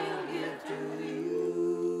I'll give to you.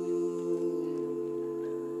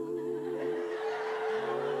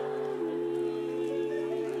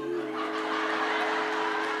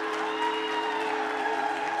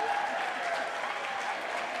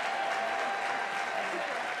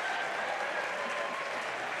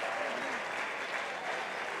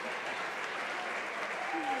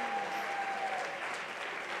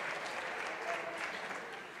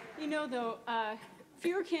 You know, though,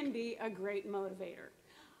 fear can be a great motivator.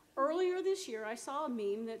 Earlier this year, I saw a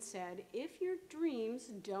meme that said, if your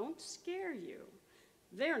dreams don't scare you,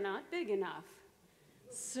 they're not big enough.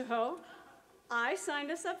 So I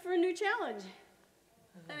signed us up for a new challenge.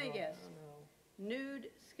 Let me guess.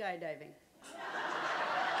 Nude skydiving.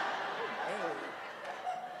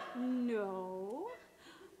 No,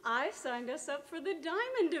 I signed us up for the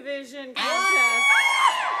Diamond Division contest.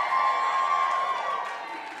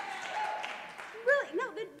 Really,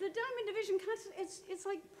 no, the Diamond Division contest, it's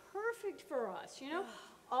like perfect for us, you know?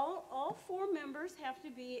 All 4 members have to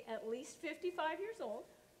be at least 55 years old.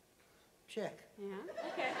 Check. Yeah,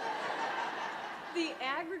 okay. The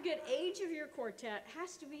aggregate age of your quartet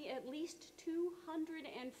has to be at least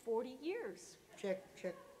 240 years. Check,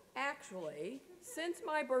 check. Actually, since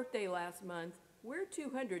my birthday last month, we're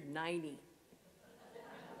 290.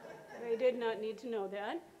 They did not need to know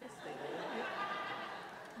that. Yes, they did.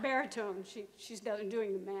 Baritone, she's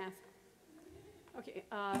doing the math. Okay,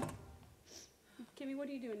 Kimmy, what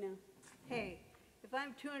are you doing now? Hey, if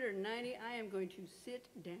I'm 290, I am going to sit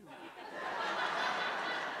down.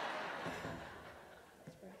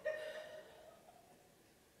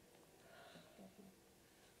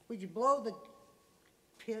 Would you blow the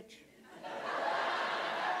pitch?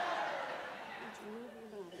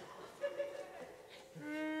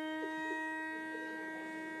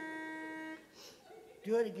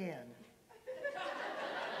 Do it again.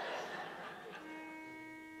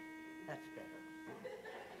 That's better.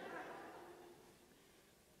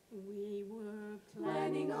 We were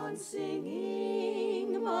planning on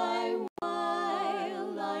singing My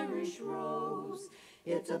Wild Irish Rose.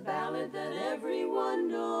 It's a ballad that everyone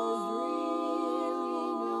knows.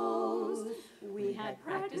 We had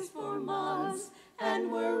practiced for months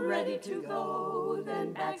and were ready to go.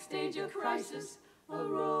 Then backstage a crisis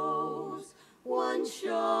arose. One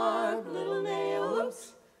sharp little nail,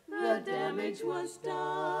 oops, the damage was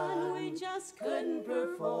done. We just couldn't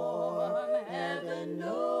perform, heaven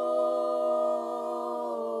knows.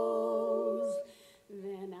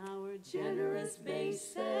 Then our generous bass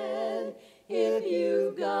said, if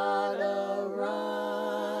you've got a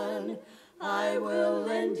run, I will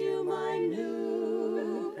lend you my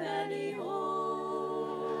new pantyhose.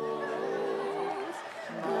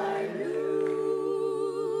 My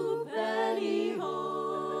new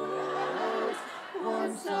pantyhose,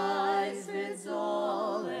 one size fits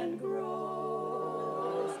all and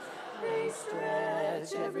grows. They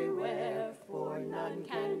stretch everywhere, for none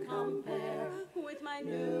can compare with my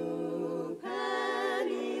new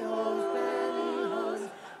pantyhose, pantyhose,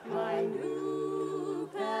 my new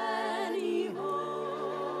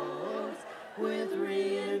pantyhose, with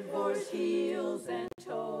reinforced heels and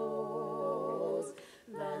toes.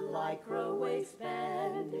 The lycra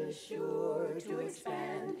waistband is sure to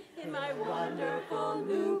expand in my wonderful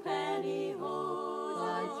new pantyhose.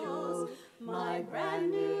 I chose my brand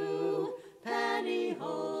new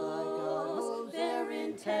pantyhose. They're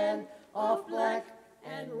in 10 off black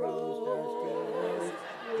and rose.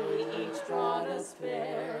 We each brought a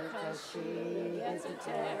spare, 'cause she gets a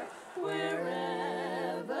tear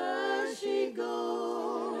wherever she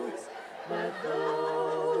goes. But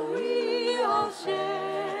though we all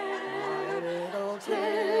share little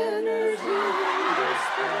tenors in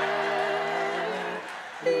despair,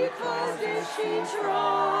 because if she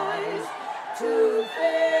tries to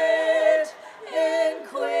fit in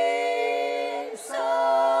queen size,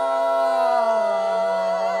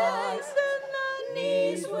 then the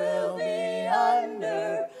knees will be under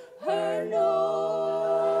her nose.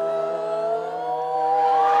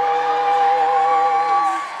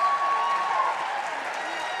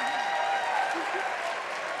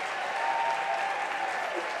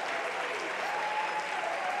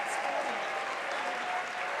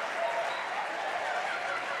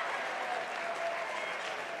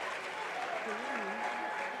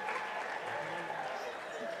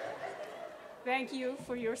 Thank you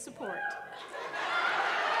for your support.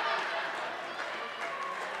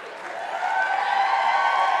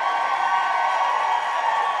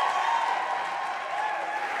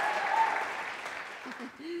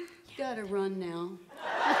 Gotta run now.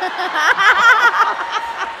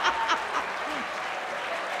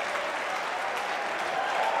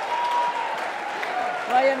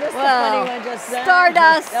 Well, you missed the funny one just then.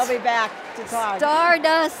 Stardust. They'll be back to talk.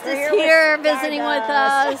 Stardust We're is with here visiting with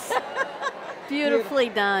Stardust. us. Beautifully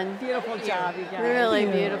done. Beautiful job, you guys. Really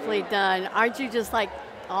beautifully done. Aren't you just like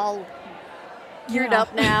all geared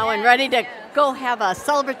up now and ready to go have a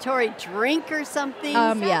celebratory drink or something?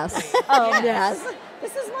 Yes. Oh, yes.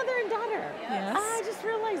 This is mother and daughter. Yes. I just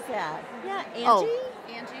realized that. Yeah, Angie? Oh.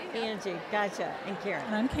 Angie, gotcha. And Karen.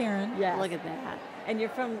 And I'm Karen. Yes. Look at that. And you're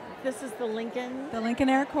from, this is the Lincoln? The Lincoln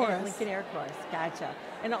Air Chorus. Lincoln Air Chorus, gotcha.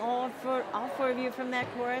 And all four of you from that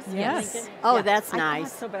chorus? Yes. Lincoln? Oh, that's I nice.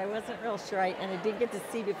 thought so, but I wasn't real sure, and I did get to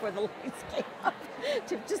see before the lights came up,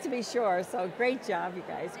 just to be sure. So great job, you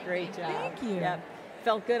guys. Great job. Thank you. Yep.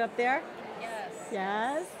 Felt good up there? Yes.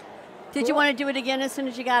 Yes? Did you want to do it again as soon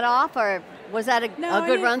as you got off, or was that a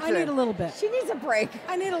good run through? I need a little bit. She needs a break.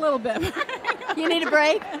 I need a little bit. You need a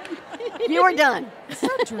break? You were done. It's so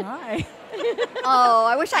dry. Oh,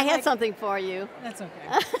 I wish I had something for you. That's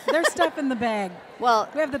okay. There's stuff in the bag. Well,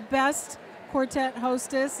 we have the best quartet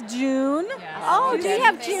hostess, June. Oh, do you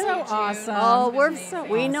have June? So awesome. Oh, we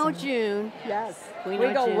awesome. know June. Yes. We We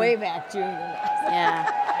know go June. way back, June. Yeah.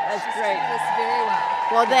 That's great. Very well.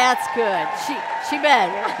 Well, that's good. She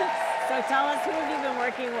better. So tell us, who have you been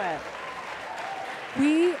working with?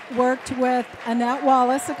 We worked with Annette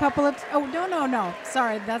Wallace a couple of. Oh no!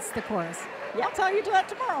 Sorry, that's the chorus. Yeah. I'll tell you that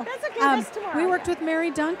tomorrow. That's okay. That's tomorrow. We worked with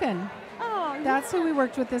Mary Duncan. Oh, That's who we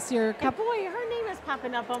worked with this year. And boy, her name is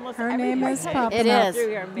popping up almost Her every name time is I popping go up. through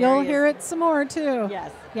here. Mary You'll is- hear it some more too.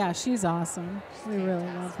 Yes. Yeah, she's awesome. We really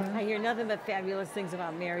love her. I hear nothing but fabulous things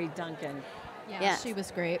about Mary Duncan. Yeah. She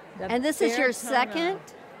was great. And this is your second?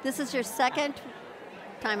 This is your second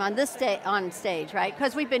time on this on stage, right?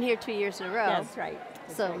 Because we've been here 2 years in a row. That's right.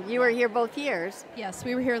 So you were here both years. Yes,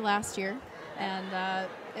 we were here last year, and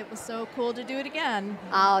it was so cool to do it again.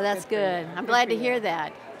 Oh, that's good. I'm glad to hear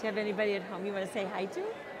that. Do you have anybody at home you want to say hi to?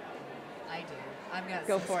 I do. I've got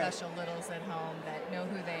Go some for it. special littles at home that know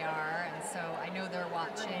who they are, and so I know they're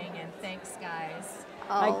watching, and thanks, guys.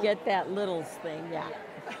 I get that littles thing, yeah.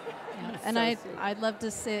 And So I'd love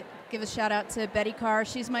to give a shout out to Betty Carr.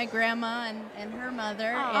 She's my grandma and her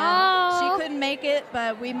mother. Aw. And she couldn't make it,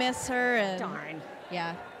 but we miss her. And Darn.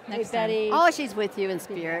 Yeah. Hey, Next Betty. time. Oh, she's with you in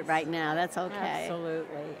spirit right now. That's okay.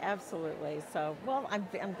 Absolutely, absolutely. So, well,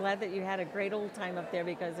 I'm glad that you had a great old time up there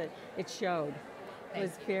because it showed. It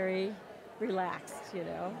was very relaxed, you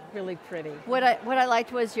know, really pretty. What I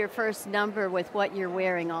liked was your first number with what you're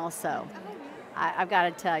wearing also. I've got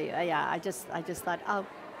to tell you, yeah, I just thought, oh.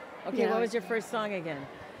 Okay, you know. what was your first song again?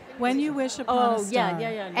 When You Wish Upon a Star.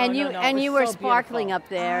 Yeah. And No, it you was were so sparkling beautiful. up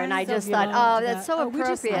there, and I So just thought, beautiful. oh, that's so we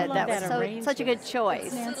just appropriate. love That that was such a good choice.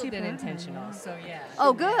 It's a little bit intentional, so yeah.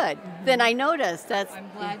 Oh, good. Then I noticed. That's. I'm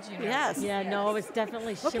glad you noticed. Yes. Yeah, no, it's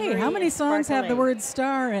definitely shimmery. Okay, how many and songs have the sparkly. word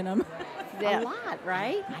star in them? Yeah. A lot,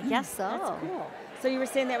 right? I guess so. That's cool. So you were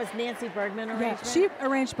saying that was Nancy Bergman Yeah, arrangement? she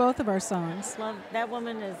arranged both of our songs. Love, that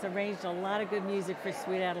woman has arranged a lot of good music for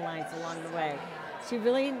Sweet Adelines along the way. She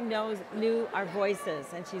really knew our voices,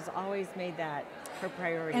 and she's always made that her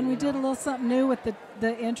priority. And we you did a know? little something new with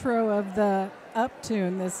the intro of the Up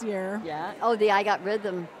tune this year. Yeah. Oh, the I Got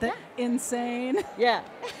Rhythm. The Insane. Yeah.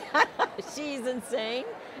 She's insane.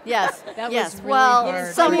 Yes. That yes. was really well,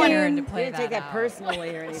 hard someone for Karen to play didn't take that that out.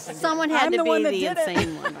 personally or anything. someone had I'm to the be one that the did it.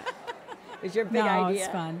 insane one. It was your big No, idea.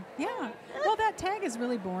 it's fun. Yeah. Well, that tag is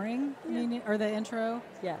really boring. I mean, or the intro.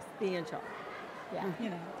 Yes, the intro. Yeah. You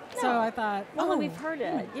know. So I thought, Well, oh, we've heard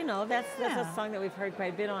it. You know, that's Yeah. a song that we've heard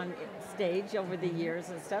quite a bit on stage over the years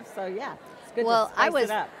and stuff. So yeah, it's good Well, to spice it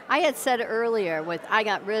up. I had said earlier with I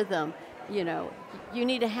Got Rhythm, you know, you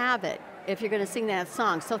need to have it if you're going to sing that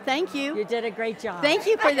song. So thank you. You did a great job. Thank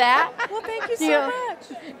you for that. well, thank you so You know, much.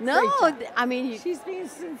 No, I mean, She's being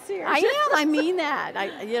sincere. I am. I mean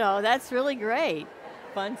that. You know, that's really great.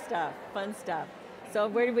 Fun stuff. Fun stuff. So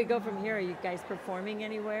where do we go from here? Are you guys performing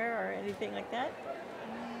anywhere or anything like that?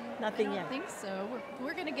 Nothing I yet. don't think so.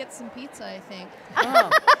 We're going to get some pizza, I think.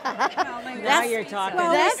 Oh. Now you're talking.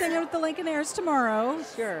 Well, we're singing with the Lincoln Airs tomorrow.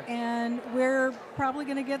 Sure. And we're probably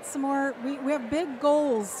going to get some more. We have big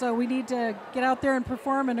goals, so we need to get out there and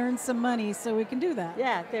perform and earn some money so we can do that.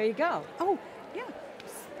 Yeah, there you go. Oh, yeah.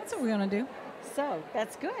 That's what we're going to do. So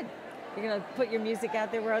that's good. You're going to put your music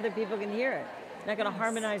out there where other people can hear it. Not going to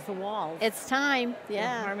harmonize the walls. It's time. You're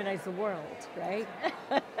gonna Yeah. harmonize the world, right?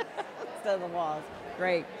 Instead of the walls.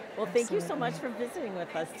 Great. Well, thank you so much for visiting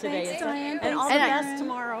with us today. Thanks, Diane. And Thanks, all the Diane. best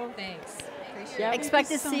tomorrow. Thanks. Appreciate Yep. it. Expect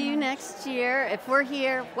to so see you much. next year if we're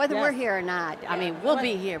here, whether Yes. we're here or not. I mean, we'll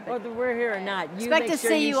be here, but Whether we're here or not, you expect make to sure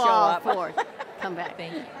see you show all up. for. Come back.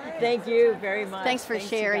 Thank you. Thank you very much. Thanks for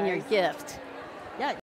Thanks, you sharing your guys. gift.